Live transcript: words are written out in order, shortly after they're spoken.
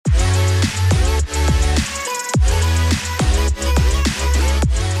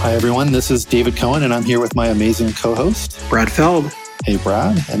Hi, everyone. This is David Cohen, and I'm here with my amazing co-host, Brad Feld. Hey,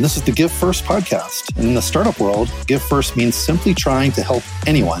 Brad. And this is the Give First podcast. And in the startup world, Give First means simply trying to help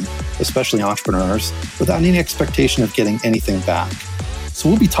anyone, especially entrepreneurs, without any expectation of getting anything back. So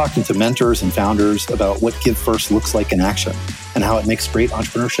we'll be talking to mentors and founders about what Give First looks like in action and how it makes great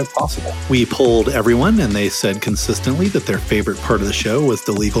entrepreneurship possible. We polled everyone, and they said consistently that their favorite part of the show was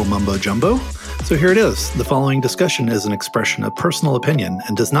the legal mumbo jumbo. So here it is. The following discussion is an expression of personal opinion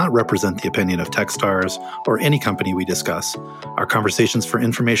and does not represent the opinion of Techstars or any company we discuss. Our conversations for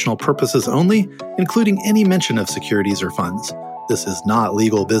informational purposes only, including any mention of securities or funds. This is not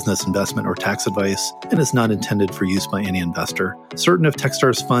legal, business, investment, or tax advice and is not intended for use by any investor. Certain of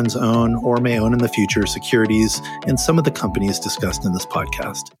Techstars funds own or may own in the future securities in some of the companies discussed in this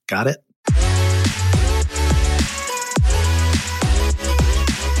podcast. Got it?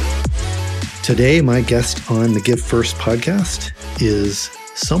 Today, my guest on the Give First podcast is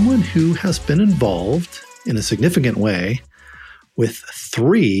someone who has been involved in a significant way with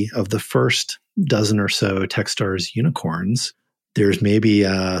 3 of the first dozen or so Techstars unicorns. There's maybe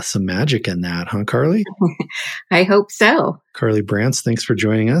some magic in that, huh, Carly? I hope so. Carly Brantz, thanks for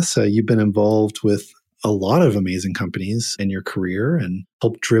joining us. You've been involved with a lot of amazing companies in your career and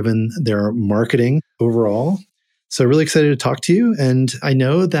helped driven their marketing overall. So really excited to talk to you. And I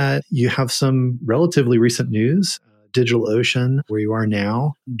know that you have some relatively recent news. DigitalOcean, where you are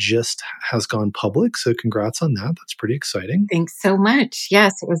now, just has gone public. So congrats on that. That's pretty exciting. Thanks so much.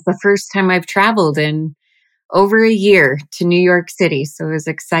 Yes, it was the first time I've traveled in over a year to New York City. So it was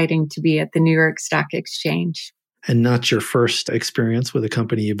exciting to be at the New York Stock Exchange. And not your first experience with a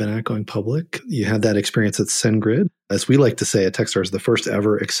company you've been at going public. You had that experience at SendGrid. As we like to say at Techstars, the first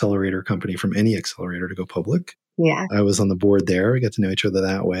ever accelerator company from any accelerator to go public. Yeah. I was on the board there. We got to know each other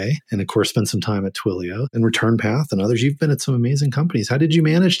that way. And of course, spent some time at Twilio and ReturnPath and others. You've been at some amazing companies. How did you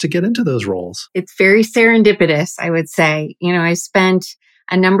manage to get into those roles? It's very serendipitous, I would say. I spent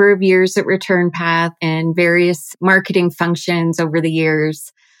a number of years at ReturnPath and various marketing functions over the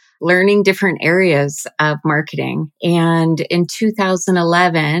years, learning different areas of marketing. And in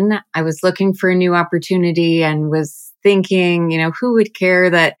 2011, I was looking for a new opportunity and was thinking, who would care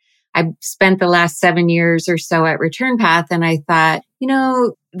that I spent the last 7 years or so at ReturnPath. And I thought,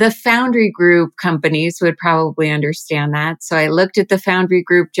 the Foundry Group companies would probably understand that. So I looked at the Foundry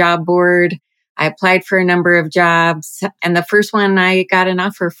Group job board. I applied for a number of jobs. And the first one I got an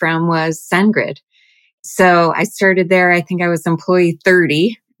offer from was SendGrid. So I started there. I think I was employee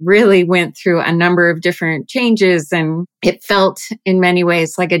 30, really went through a number of different changes. And it felt in many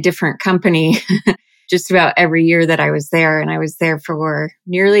ways like a different company just about every year that I was there. And I was there for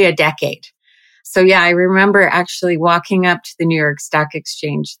nearly a decade. So yeah, I remember actually walking up to the New York Stock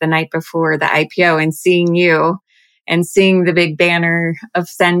Exchange the night before the IPO and seeing you and seeing the big banner of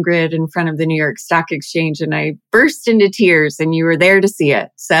SendGrid in front of the New York Stock Exchange. And I burst into tears and you were there to see it.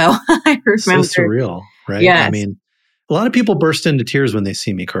 So I remember. So surreal, right? Yes. I mean, a lot of people burst into tears when they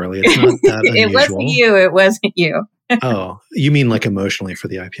see me, Carly. It's not that unusual. It wasn't you. It wasn't you. Oh, you mean like emotionally for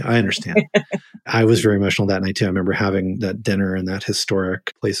the IPO? I understand. I was very emotional that night too. I remember having that dinner in that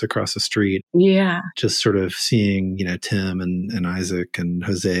historic place across the street. Yeah. Just sort of seeing, Tim and Isaac and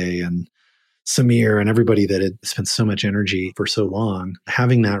Jose and Samir and everybody that had spent so much energy for so long,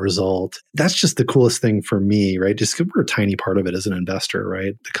 having that result, that's just the coolest thing for me, right? Just because we're a tiny part of it as an investor,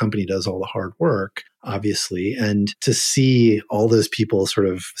 right? The company does all the hard work, obviously. And to see all those people sort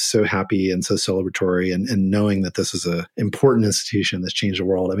of so happy and so celebratory and knowing that this is an important institution that's changed the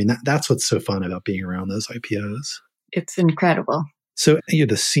world. I mean, that's what's so fun about being around those IPOs. It's incredible. So you're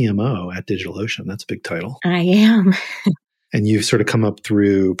the CMO at DigitalOcean. That's a big title. I am. And you've sort of come up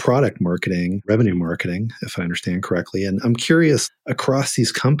through product marketing, revenue marketing, if I understand correctly. And I'm curious, across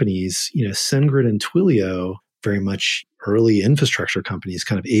these companies, SendGrid and Twilio, very much early infrastructure companies,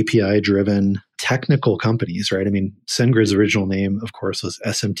 kind of API-driven technical companies, right? I mean, SendGrid's original name, of course, was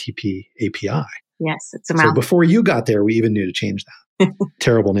SMTP API. Yes, it's a mouthful. So before you got there, we even knew to change that.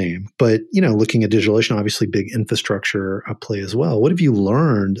 Terrible name. But, looking at DigitalOcean, obviously big infrastructure play as well. What have you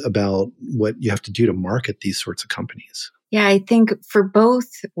learned about what you have to do to market these sorts of companies? Yeah, I think for both,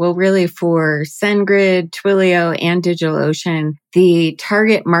 really for SendGrid, Twilio, and DigitalOcean, the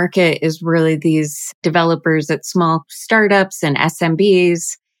target market is really these developers at small startups and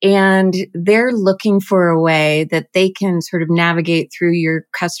SMBs. And they're looking for a way that they can sort of navigate through your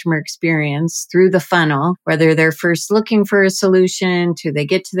customer experience through the funnel, whether they're first looking for a solution to they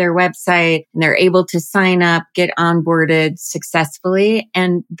get to their website and they're able to sign up, get onboarded successfully.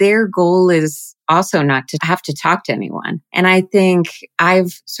 And their goal is also not to have to talk to anyone. And I think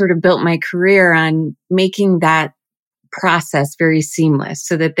I've sort of built my career on making that process very seamless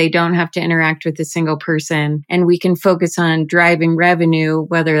so that they don't have to interact with a single person. And we can focus on driving revenue,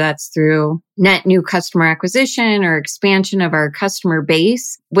 whether that's through net new customer acquisition or expansion of our customer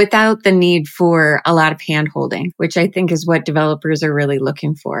base without the need for a lot of hand-holding, which I think is what developers are really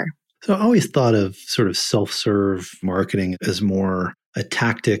looking for. So I always thought of sort of self-serve marketing as more a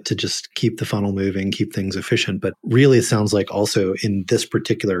tactic to just keep the funnel moving, keep things efficient. But really, it sounds like also in this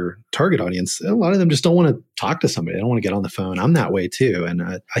particular target audience, a lot of them just don't want to talk to somebody. They don't want to get on the phone. I'm that way too. And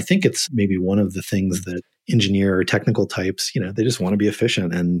I think it's maybe one of the things that engineer or technical types, they just want to be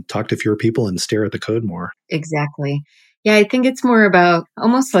efficient and talk to fewer people and stare at the code more. Exactly. Yeah, I think it's more about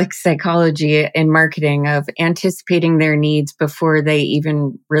almost like psychology in marketing of anticipating their needs before they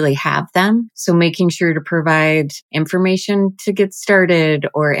even really have them. So making sure to provide information to get started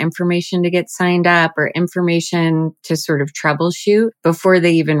or information to get signed up or information to sort of troubleshoot before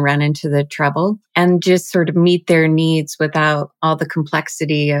they even run into the trouble and just sort of meet their needs without all the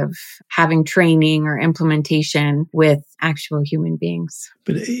complexity of having training or implementation with actual human beings.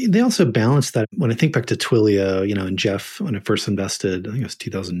 But they also balance that. When I think back to Twilio, and Jeff, when I first invested, I think it was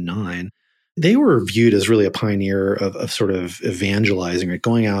 2009, they were viewed as really a pioneer of sort of evangelizing, right?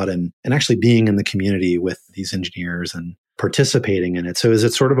 Going out and actually being in the community with these engineers and participating in it. So is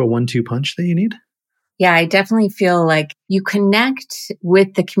it sort of a 1-2 punch that you need? Yeah, I definitely feel like you connect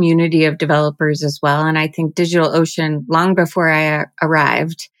with the community of developers as well. And I think DigitalOcean, long before I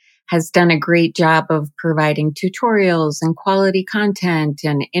arrived, has done a great job of providing tutorials and quality content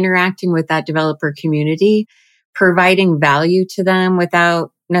and interacting with that developer community, providing value to them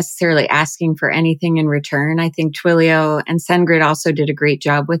without necessarily asking for anything in return. I think Twilio and SendGrid also did a great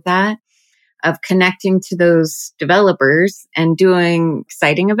job with that, of connecting to those developers and doing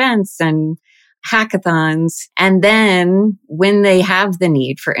exciting events and hackathons. And then when they have the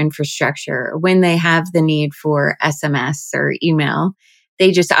need for infrastructure, when they have the need for SMS or email,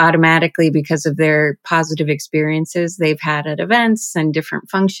 they just automatically, because of their positive experiences they've had at events and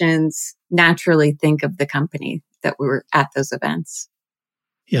different functions, naturally think of the company that we were at those events.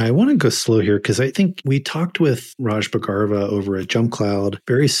 Yeah, I want to go slow here because I think we talked with Raj Bhargava over at JumpCloud,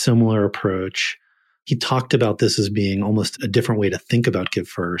 very similar approach. He talked about this as being almost a different way to think about Give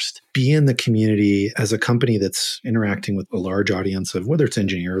First. Be in the community as a company that's interacting with a large audience of whether it's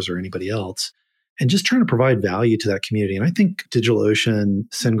engineers or anybody else, and just trying to provide value to that community. And I think DigitalOcean,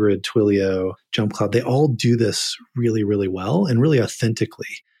 SendGrid, Twilio, JumpCloud, they all do this really, really well and really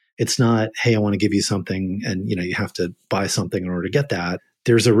authentically. It's not, hey, I want to give you something and you have to buy something in order to get that.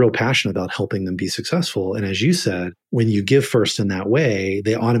 There's a real passion about helping them be successful. And as you said, when you give first in that way,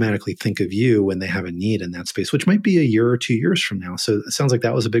 they automatically think of you when they have a need in that space, which might be a year or 2 years from now. So it sounds like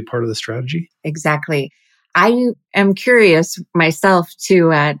that was a big part of the strategy. Exactly. I am curious myself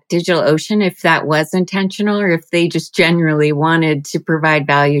too at DigitalOcean if that was intentional or if they just generally wanted to provide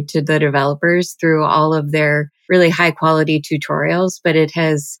value to the developers through all of their really high quality tutorials, but it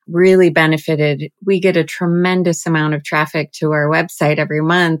has really benefited. We get a tremendous amount of traffic to our website every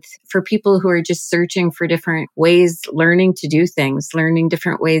month for people who are just searching for different ways, learning to do things, learning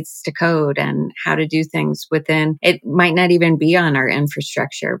different ways to code and how to do things within. It might not even be on our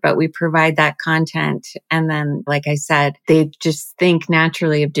infrastructure, but we provide that content. And then, like I said, they just think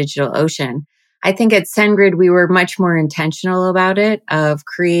naturally of DigitalOcean. I think at SendGrid, we were much more intentional about it, of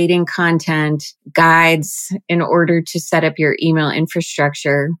creating content, guides in order to set up your email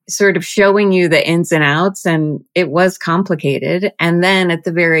infrastructure, sort of showing you the ins and outs. And it was complicated. And then at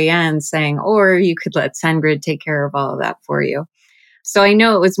the very end saying, or you could let SendGrid take care of all of that for you. So I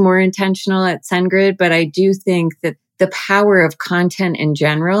know it was more intentional at SendGrid, but I do think that the power of content in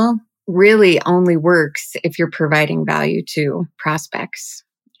general really only works if you're providing value to prospects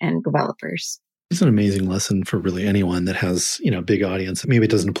and developers. It's an amazing lesson for really anyone that has, a big audience. Maybe it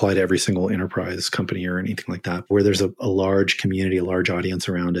doesn't apply to every single enterprise company or anything like that, where there's a large community, a large audience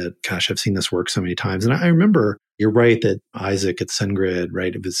around it. Gosh, I've seen this work so many times. And I remember, you're right that Isaac at SendGrid,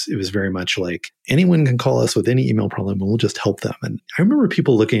 right? It was very much like anyone can call us with any email problem and we'll just help them. And I remember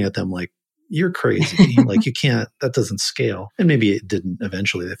people looking at them like, you're crazy. Like you can't, that doesn't scale. And maybe it didn't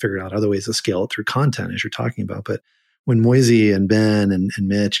eventually. They figured out other ways to scale it through content as you're talking about. But when Moisey and Ben and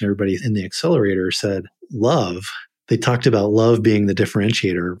Mitch and everybody in the accelerator said love, they talked about love being the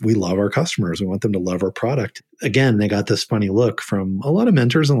differentiator. We love our customers. We want them to love our product. Again, they got this funny look from a lot of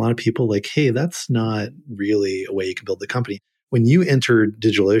mentors and a lot of people like, hey, that's not really a way you can build the company. When you entered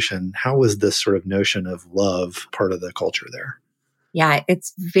DigitalOcean, how was this sort of notion of love part of the culture there? Yeah,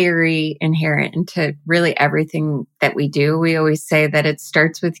 it's very inherent into really everything that we do. We always say that it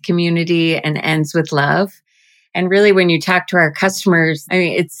starts with community and ends with love. And really, when you talk to our customers,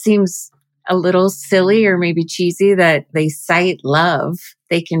 it seems a little silly or maybe cheesy that they cite love.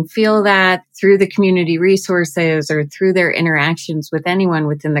 They can feel that through the community resources or through their interactions with anyone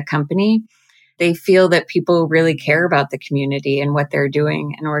within the company. They feel that people really care about the community and what they're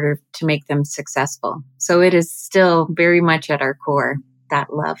doing in order to make them successful. So it is still very much at our core,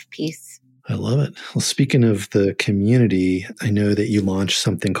 that love piece. I love it. Well, speaking of the community, I know that you launched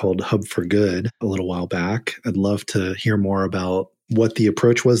something called Hub for Good a little while back. I'd love to hear more about what the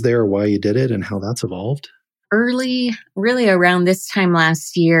approach was there, why you did it, and how that's evolved. Early, really around this time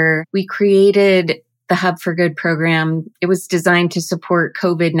last year, we created the Hub for Good program. It was designed to support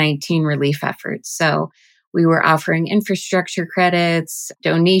COVID-19 relief efforts. So we were offering infrastructure credits,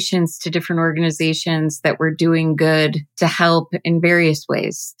 donations to different organizations that were doing good to help in various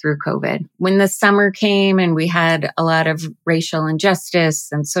ways through COVID. When the summer came and we had a lot of racial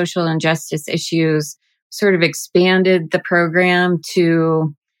injustice and social injustice issues, sort of expanded the program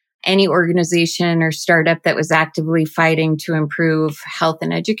to any organization or startup that was actively fighting to improve health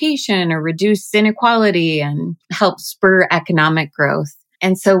and education or reduce inequality and help spur economic growth.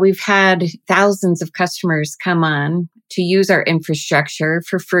 And so we've had thousands of customers come on to use our infrastructure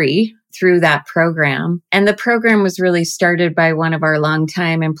for free through that program. And the program was really started by one of our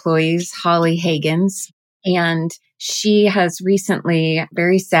longtime employees, Holly Hagans. And she has recently,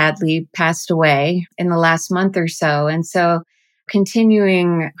 very sadly, passed away in the last month or so. And so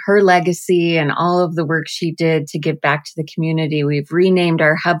continuing her legacy and all of the work she did to give back to the community, we've renamed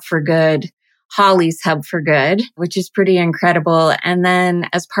our Hub for Good Holly's Hub for Good, which is pretty incredible. And then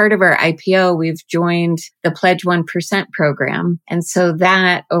as part of our IPO, we've joined the Pledge 1% program. And so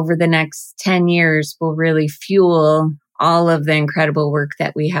that over the next 10 years will really fuel all of the incredible work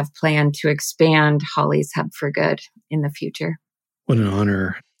that we have planned to expand Holly's Hub for Good in the future. What an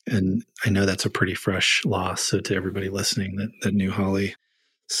honor. And I know that's a pretty fresh loss. So to everybody listening that knew Holly,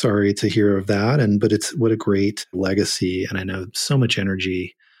 sorry to hear of that. But it's what a great legacy. And I know so much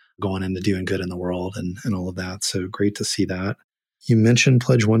energy going into doing good in the world and all of that. So great to see that. You mentioned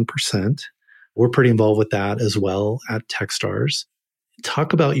Pledge 1%. We're pretty involved with that as well at Techstars.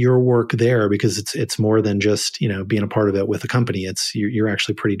 Talk about your work there, because it's more than just, being a part of it with a company. You're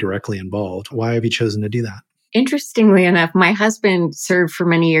actually pretty directly involved. Why have you chosen to do that? Interestingly enough, my husband served for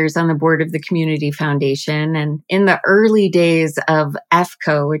many years on the board of the Community Foundation. And in the early days of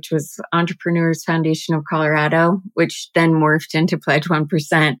EFCO, which was Entrepreneurs Foundation of Colorado, which then morphed into Pledge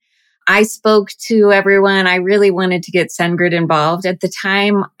 1%, I spoke to everyone. I really wanted to get SendGrid involved. At the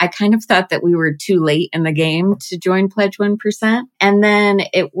time, I kind of thought that we were too late in the game to join Pledge 1%. And then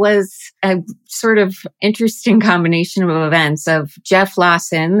it was a sort of interesting combination of events of Jeff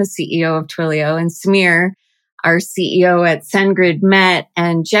Lawson, the CEO of Twilio, and Samir, our CEO at SendGrid, met,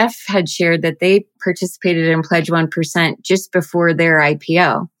 and Jeff had shared that they participated in Pledge 1% just before their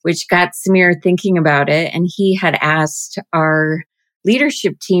IPO, which got Samir thinking about it. And he had asked our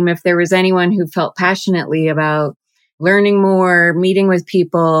leadership team if there was anyone who felt passionately about learning more, meeting with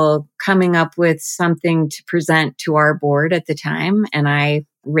people, coming up with something to present to our board at the time. And I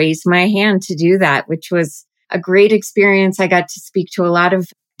raised my hand to do that, which was a great experience. I got to speak to a lot of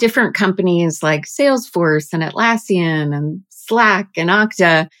different companies like Salesforce and Atlassian and Slack and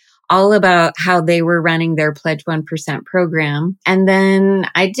Okta, all about how they were running their Pledge 1% program. And then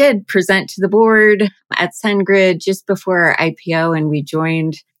I did present to the board at SendGrid just before our IPO, and we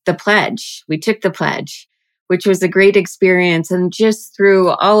joined the pledge. We took the pledge, which was a great experience. And just through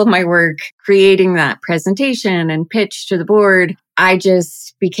all of my work creating that presentation and pitch to the board, I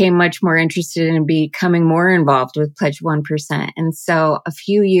just became much more interested in becoming more involved with Pledge 1%. And so a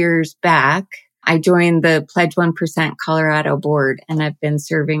few years back, I joined the Pledge 1% Colorado board, and I've been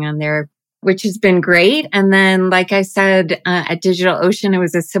serving on there, which has been great. And then, like I said, at DigitalOcean, it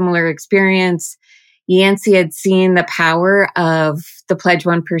was a similar experience. Yancey had seen the power of the Pledge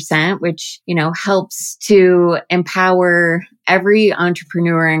 1%, which, helps to empower every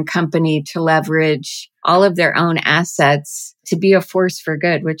entrepreneur and company to leverage all of their own assets to be a force for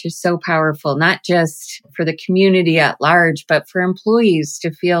good, which is so powerful, not just for the community at large, but for employees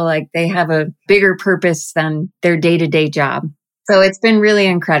to feel like they have a bigger purpose than their day-to-day job. So it's been really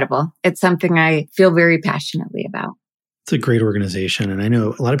incredible. It's something I feel very passionately about. It's a great organization. And I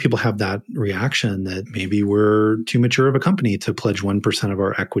know a lot of people have that reaction that maybe we're too mature of a company to pledge 1% of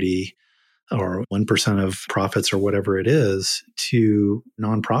our equity or 1% of profits or whatever it is to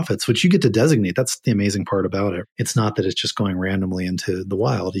nonprofits, which you get to designate. That's the amazing part about it. It's not that it's just going randomly into the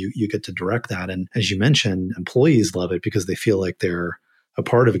wild. You get to direct that. And as you mentioned, employees love it because they feel like they're a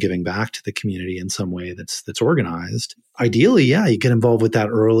part of giving back to the community in some way that's organized. Ideally, yeah, you get involved with that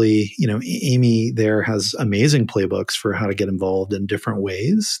early. Amy there has amazing playbooks for how to get involved in different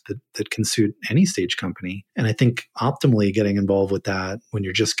ways that can suit any stage company. And I think optimally getting involved with that when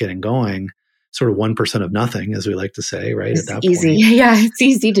you're just getting going, sort of 1% of nothing, as we like to say, right? It's at that easy. point. Yeah, it's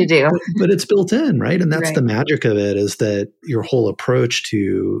easy to do. But it's built in, right? And that's Right. the magic of it, is that your whole approach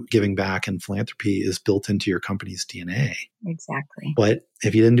to giving back and philanthropy is built into your company's DNA. Exactly. But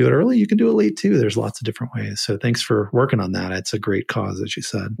if you didn't do it early, you can do it late too. There's lots of different ways. So thanks for working on that. It's a great cause, as you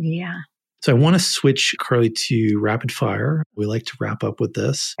said. Yeah. So I want to switch, Carly, to rapid fire. We like to wrap up with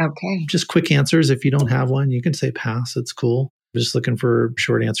this. Okay. Just quick answers. If you don't have one, you can say pass. It's cool. I'm just looking for a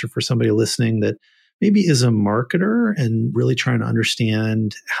short answer for somebody listening that maybe is a marketer and really trying to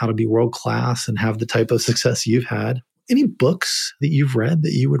understand how to be world-class and have the type of success you've had. Any books that you've read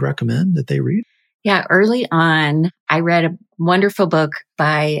that you would recommend that they read? Yeah. Early on, I read a wonderful book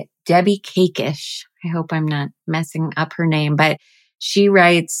by Debbie Kakish. I hope I'm not messing up her name, but she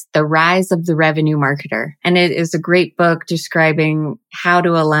writes The Rise of the Revenue Marketer. And it is a great book describing how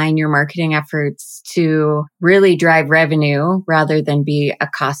to align your marketing efforts to really drive revenue rather than be a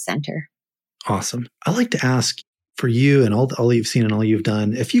cost center. Awesome. I like to ask for you and all you've seen and all you've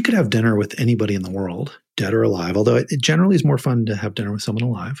done, if you could have dinner with anybody in the world, dead or alive, although it generally is more fun to have dinner with someone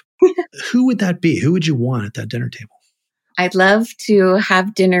alive, who would that be? Who would you want at that dinner table? I'd love to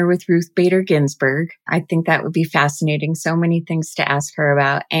have dinner with Ruth Bader Ginsburg. I think that would be fascinating. So many things to ask her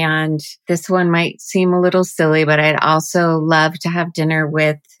about. And this one might seem a little silly, but I'd also love to have dinner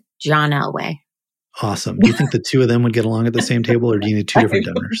with John Elway. Awesome. Do you think the two of them would get along at the same table, or do you need two different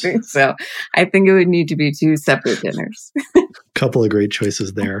dinners? I think so. I think it would need to be two separate dinners. Couple of great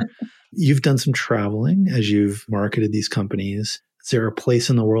choices there. You've done some traveling as you've marketed these companies. Is there a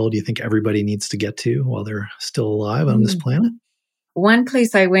place in the world you think everybody needs to get to while they're still alive on this planet? One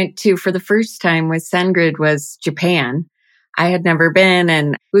place I went to for the first time with SendGrid was Japan. I had never been,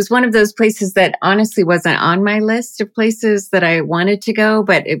 and it was one of those places that honestly wasn't on my list of places that I wanted to go,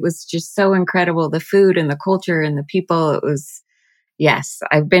 but it was just so incredible. The food and the culture and the people. It was, yes,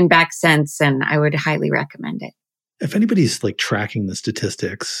 I've been back since, and I would highly recommend it. If anybody's like tracking the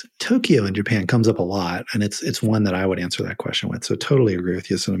statistics, Tokyo in Japan comes up a lot, and it's one that I would answer that question with. So totally agree with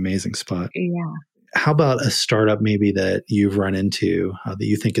you. It's an amazing spot. Yeah. How about a startup maybe that you've run into that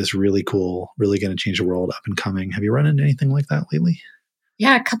you think is really cool, really going to change the world, up and coming? Have you run into anything like that lately?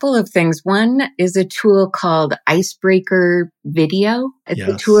 Yeah, a couple of things. One is a tool called Icebreaker Video. It's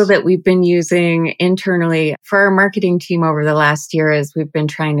a tool that we've been using internally for our marketing team over the last year as we've been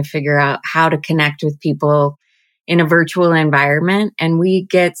trying to figure out how to connect with people in a virtual environment. And we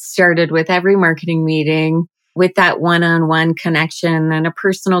get started with every marketing meeting with that one-on-one connection and a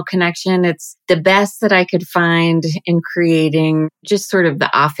personal connection. It's the best that I could find in creating just sort of the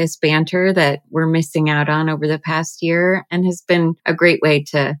office banter that we're missing out on over the past year, and has been a great way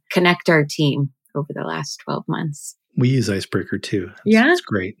to connect our team over the last 12 months. We use Icebreaker too. Yeah. It's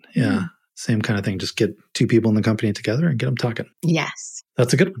great. Yeah. Same kind of thing. Just get two people in the company together and get them talking. Yes.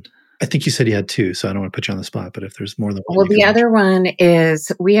 That's a good one. I think you said you had two, so I don't want to put you on the spot, but if there's more than one. Well, the other one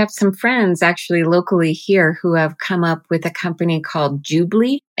is we have some friends actually locally here who have come up with a company called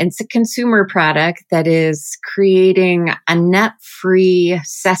Jubly. It's a consumer product that is creating a nut-free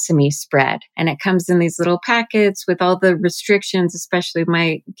sesame spread. And it comes in these little packets with all the restrictions, especially if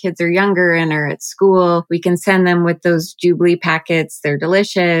my kids are younger and are at school. We can send them with those Jubly packets. They're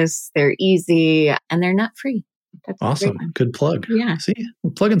delicious, they're easy, and they're nut-free. That's awesome. Good plug. Yeah. See, we're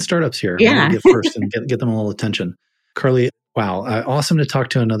plugging startups here. Yeah. Get first and get them a little attention. Carly, wow. Awesome to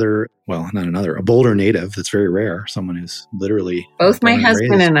talk to a Boulder native. That's very rare. Someone who's literally. Both my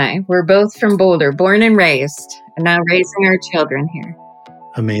husband and I, we're both from Boulder, born and raised, and now raising our children here.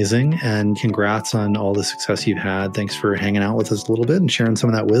 Amazing. And congrats on all the success you've had. Thanks for hanging out with us a little bit and sharing some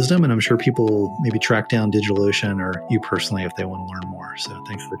of that wisdom. And I'm sure people maybe track down DigitalOcean or you personally if they want to learn more. So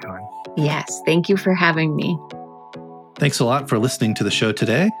thanks for the time. Yes. Thank you for having me. Thanks a lot for listening to the show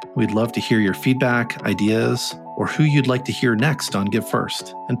today. We'd love to hear your feedback, ideas, or who you'd like to hear next on Give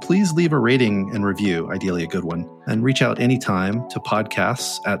First. And please leave a rating and review, ideally a good one. And reach out anytime to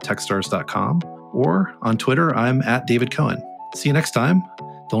podcasts@techstars.com, or on Twitter, I'm @David Cohen. See you next time.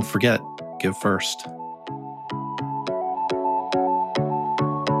 Don't forget, give first.